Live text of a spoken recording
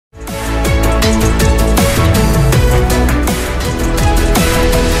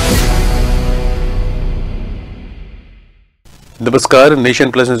નમસ્કાર,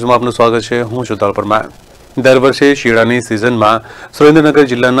 nation plus ન્યૂઝમાં આપનું સ્વાગત છે। હું છું તાલ પરમાર। દર વર્ષે શિયાળાની સિઝનમાં સુરેન્દ્રનગર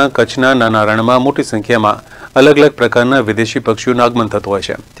જિલ્લાના કચ્છના નાના રણમાં મોટી સંખ્યામાં અલગ અલગ પ્રકારના વિદેશી પક્ષીઓનું આગમન થતું હોય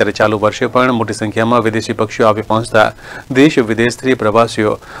છે। ત્યારે ચાલુ વર્ષે પણ મોટી સંખ્યામાં વિદેશી પક્ષીઓ આવી પહોંચતા દેશ વિદેશથી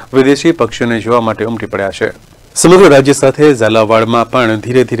પ્રવાસીઓ વિદેશી પક્ષીઓને જોવા માટે ઉમટી પડ્યા છે। સમગ્ર રાજ્ય સાથે ઝાલાવાડમાં પણ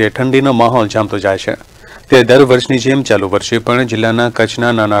ધીરે ધીરે ઠંડીનો માહોલ જામતો જાય છે। ત્યારે દર વર્ષની જેમ ચાલુ વર્ષે પણ જિલ્લાના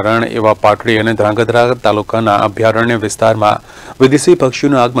કચ્છના નાના રણ એવા પાટડી અને ધ્રાંગધ્રા તાલુકાના અભયારણ્ય વિસ્તારમાં વિદેશી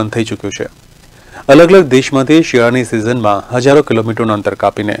પક્ષીઓનું આગમન થઈ ચૂક્યું છે। अलग अलग देश में शियाळानी सीजन में हजारों किलोमीटर अंतर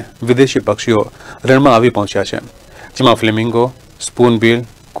कापीने विदेशी पक्षीओ रण में आवी पहोंच्या छे, जेमां फ्लेमिंगो, स्पूनबिल,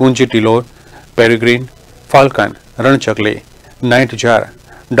 कुंज टिलोर, पेरेग्रीन, फाल्कन, रणचकली, नाइट जार,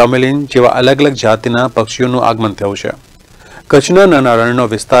 डोमेलिन जेवा अलग अलग जातिना पक्षीओनुं आगमन थयुं छे। कच्छना नाना रणनो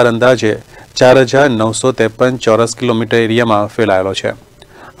विस्तार अंदाजे 4953 ચોરસ किलोमीटर एरिया में फैलायेलो छे।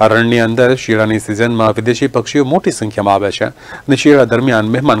 आ रणनी अंदर शियाळानी सीजन में विदेशी पक्षीओ मोटी संख्या में आवे छे अने शियाळा दरमियान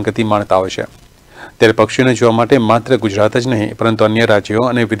मेहमानगति माणता होय छे। ત્યારે પક્ષીઓને જોવા માટે માત્ર ગુજરાત જ નહીં પરંતુ અન્ય રાજ્યો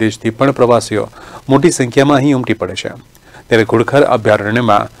અને વિદેશથી પણ પ્રવાસીઓ મોટી સંખ્યામાં અહીં ઉમટી પડે છે। ત્યારે ઘુડખર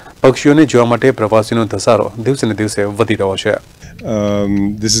અભયારણ્યમાં પક્ષીઓને જોવા માટે પ્રવાસીઓનો ધસારો દિવસે ને દિવસે વધી રહ્યો છે।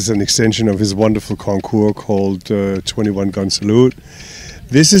 This is an extension of his wonderful concours called 21 Gun Salute.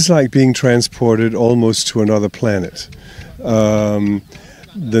 This is like being transported almost to another planet.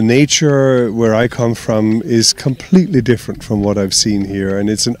 The nature where I come from is completely different from what I've seen here,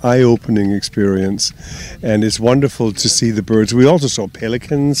 and it's an eye-opening experience, and it's wonderful to see the birds. We also saw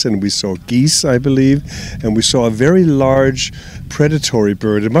pelicans and we saw geese, I believe, and we saw a very large predatory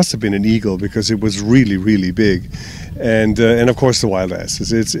bird. It must have been an eagle because it was really, really big, and of course the wild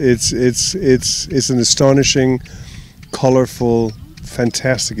asses. It's an astonishing, colorful,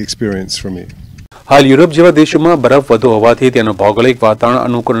 fantastic experience for me. Hall Europe जेवा देशों में बरफ वधु होवाथी तेनुं भौगोलिक वातावरण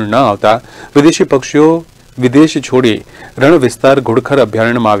अनुकूल न आवता विदेशी पक्षीओ विदेश छोड़ी रण विस्तार घुड़खर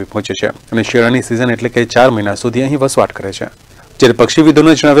अभयारण्य में आवी पहोंचे छे अने शियाळानी सीजन एटले के 4 महीना सुधी અહીં વસવાટ કરે છે। જ્યારે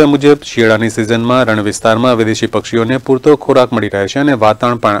પક્ષીવિદોના જણાવ્યા મુજબ શિયાળાની સિઝનમાં રણ વિસ્તારમાં વિદેશી પક્ષીઓને પૂરતો ખોરાક મળી રહે છે અને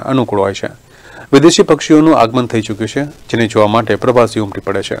વાતાવરણ પણ અનુકૂળ હોય છે। વિદેશી પક્ષીઓનું આગમન થઈ ચૂક્યું છે, જેને જોવા માટે પ્રવાસીઓ ઉમટી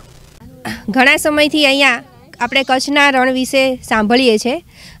પડે છે। ઘણા સમયથી અહીંયા આપણે કચ્છના રણ વિશે સાંભળીએ છે।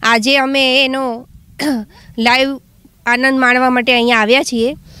 આજે અમે એનો લાઈવ આનંદ માણવા માટે અહીંયા આવ્યા છીએ।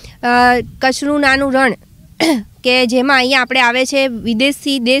 કચ્છનું નાનું રણ કે જેમાં અહીંયા આપણે આવે છે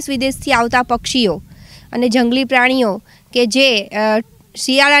વિદેશથી દેશ વિદેશથી આવતા પક્ષીઓ અને જંગલી પ્રાણીઓ કે જે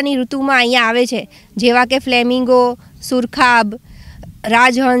શિયાળાની ઋતુમાં અહીંયા આવે છે, જેવા કે ફ્લેમિંગો, સુરખાબ,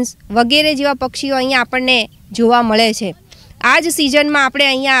 રાજહંસ વગેરે જેવા પક્ષીઓ અહીંયા આપણને જોવા મળે છે। આ જ સિઝનમાં આપણે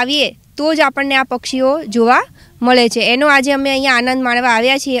અહીંયા આવીએ તો જ આપણને આ પક્ષીઓ જોવા મળે છે। એનો આજે અમે અહીંયા આનંદ માણવા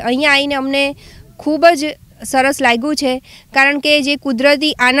આવ્યા છીએ। અહીંયા આવીને અમને खूब ज सरस लाग्यु छे, कारण के जे कुदरती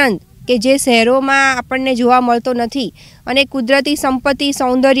आनंद के जे शहरों में आपने जोवा मळतो नथी अने कुदरती संपत्ति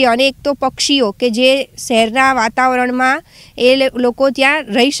सौंदर्य अने एक तो पक्षीओ के जे शहरना वातावरण में ए लोको त्यां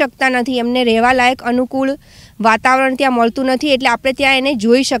रही शकता नथी, एमने रहेवा लायक अनुकूल वातावरण त्यां मळतुं नथी, एटले आपणे त्यां एने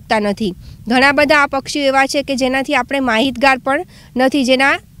जोई शकता नथी। घणा बधा आ पक्षीओ एवा छे के जेनाथी आपणे माहितगार पण नथी, जेना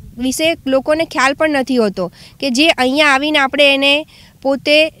विषे लोकोने ख्याल पण नथी होतो के जे अहींया आवीने आपणे एने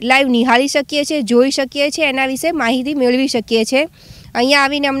पोते लाइव निहाળી શકીએ છીએ, જોઈ શકીએ છીએ, એના વિશે માહિતી મેળવી શકીએ છીએ। અહીંયા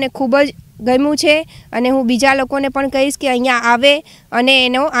આવીને અમને ખૂબ જ ગમ્યું છે અને હું બીજા લોકોને પણ કહીશ કે અહીંયા આવે અને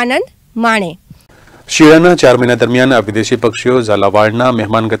એનો આનંદ માણે। શિયાળાના 4 મહિના દરમિયાન આ વિદેશી પક્ષીઓ ઝાલાવાડના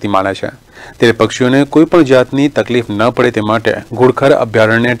મહેમાનગતિ માણે છે। ત્યારે પક્ષીઓને કોઈ પણ જાતની તકલીફ ન પડે તે માટે ઘુડખર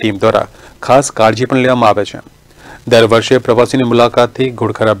અભયારણ્ય ટીમ દ્વારા ખાસ કાળજી પણ લેવામાં આવે છે। દર વર્ષે પ્રવાસીની મુલાકાતથી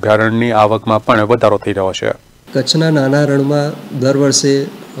ઘુડખર અભયારણ્યની આવકમાં પણ વધારો થઈ રહ્યો છે। કચ્છના નાના રણમાં દર વર્ષે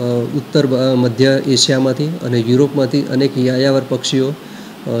ઉત્તર મધ્ય એશિયામાંથી અને યુરોપમાંથી અનેક યાયાવર પક્ષીઓ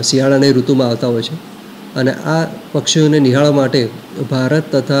શિયાળાની ઋતુમાં આવતા હોય છે અને આ પક્ષીઓને નિહાળવા માટે ભારત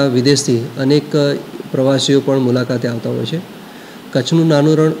તથા વિદેશથી અનેક પ્રવાસીઓ પણ મુલાકાતે આવતા હોય છે। કચ્છનું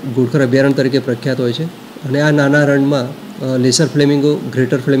નાનું રણ ઘુડખર અભયારણ્ય તરીકે પ્રખ્યાત હોય છે અને આ નાના રણમાં laser flamingo,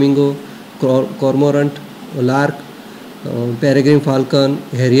 greater flamingo, કોર્મોરન્ટ, lark, પેરેગ્રીન, Falcone,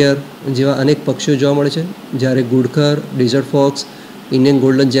 Harrier જેવા અનેક પક્ષીઓ જોવા મળે છે। જ્યારે ઘુડખર, dessert focus, Indian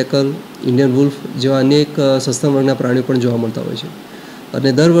golden jackal, Indian wolf જેવા અનેક સસ્તન વર્ગના પ્રાણીઓ પણ જોવા મળતા હોય છે અને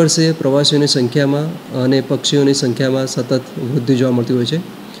દર વર્ષે પ્રવાસીઓની સંખ્યામાં અને પક્ષીઓની સંખ્યામાં સતત વૃદ્ધિ જોવા મળતી હોય છે।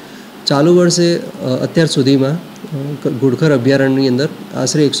 ચાલુ વર્ષે અત્યાર સુધીમાં ઘુડખર અભયારણ્યની અંદર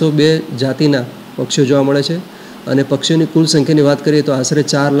આશરે 102 જાતિના પક્ષીઓ જોવા મળે છે અને પક્ષીઓની કુલ સંખ્યાની વાત કરીએ તો આશરે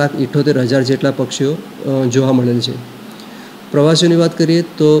 4,78,000 જેટલા પક્ષીઓ જોવા મળેલ છે। પ્રવાસીઓની વાત કરીએ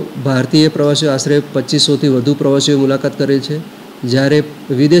તો ભારતીય પ્રવાસીઓ આશરે 2500થી વધુ પ્રવાસીઓ મુલાકાત કરેલ છે, જ્યારે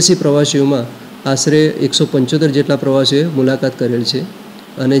વિદેશી પ્રવાસીઓમાં આશરે 175 જેટલા પ્રવાસીઓએ મુલાકાત કરેલ છે।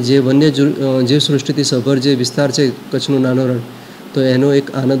 અને જે જીવસૃષ્ટિથી સભર જે વિસ્તાર છે કચ્છનું નાનો રણ, તો એનો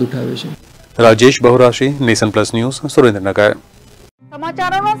એક આનંદ ઉઠાવ્યો છે. Rajesh બહુરાશી, nation plus news, Surendranagar.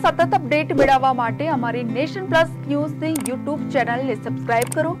 સમાચારોનો સતત અપડેટ મેળવવા માટે અમારી નેશન પ્લસ ન્યૂઝની યુટ્યુબ ચેનલને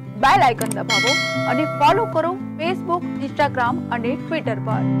સબસ્ક્રાઇબ કરો, બેલ આઇકન દબાવો અને ફોલો કરો ફેસબુક, ઇન્સ્ટાગ્રામ અને ટ્વિટર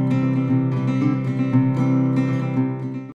પર.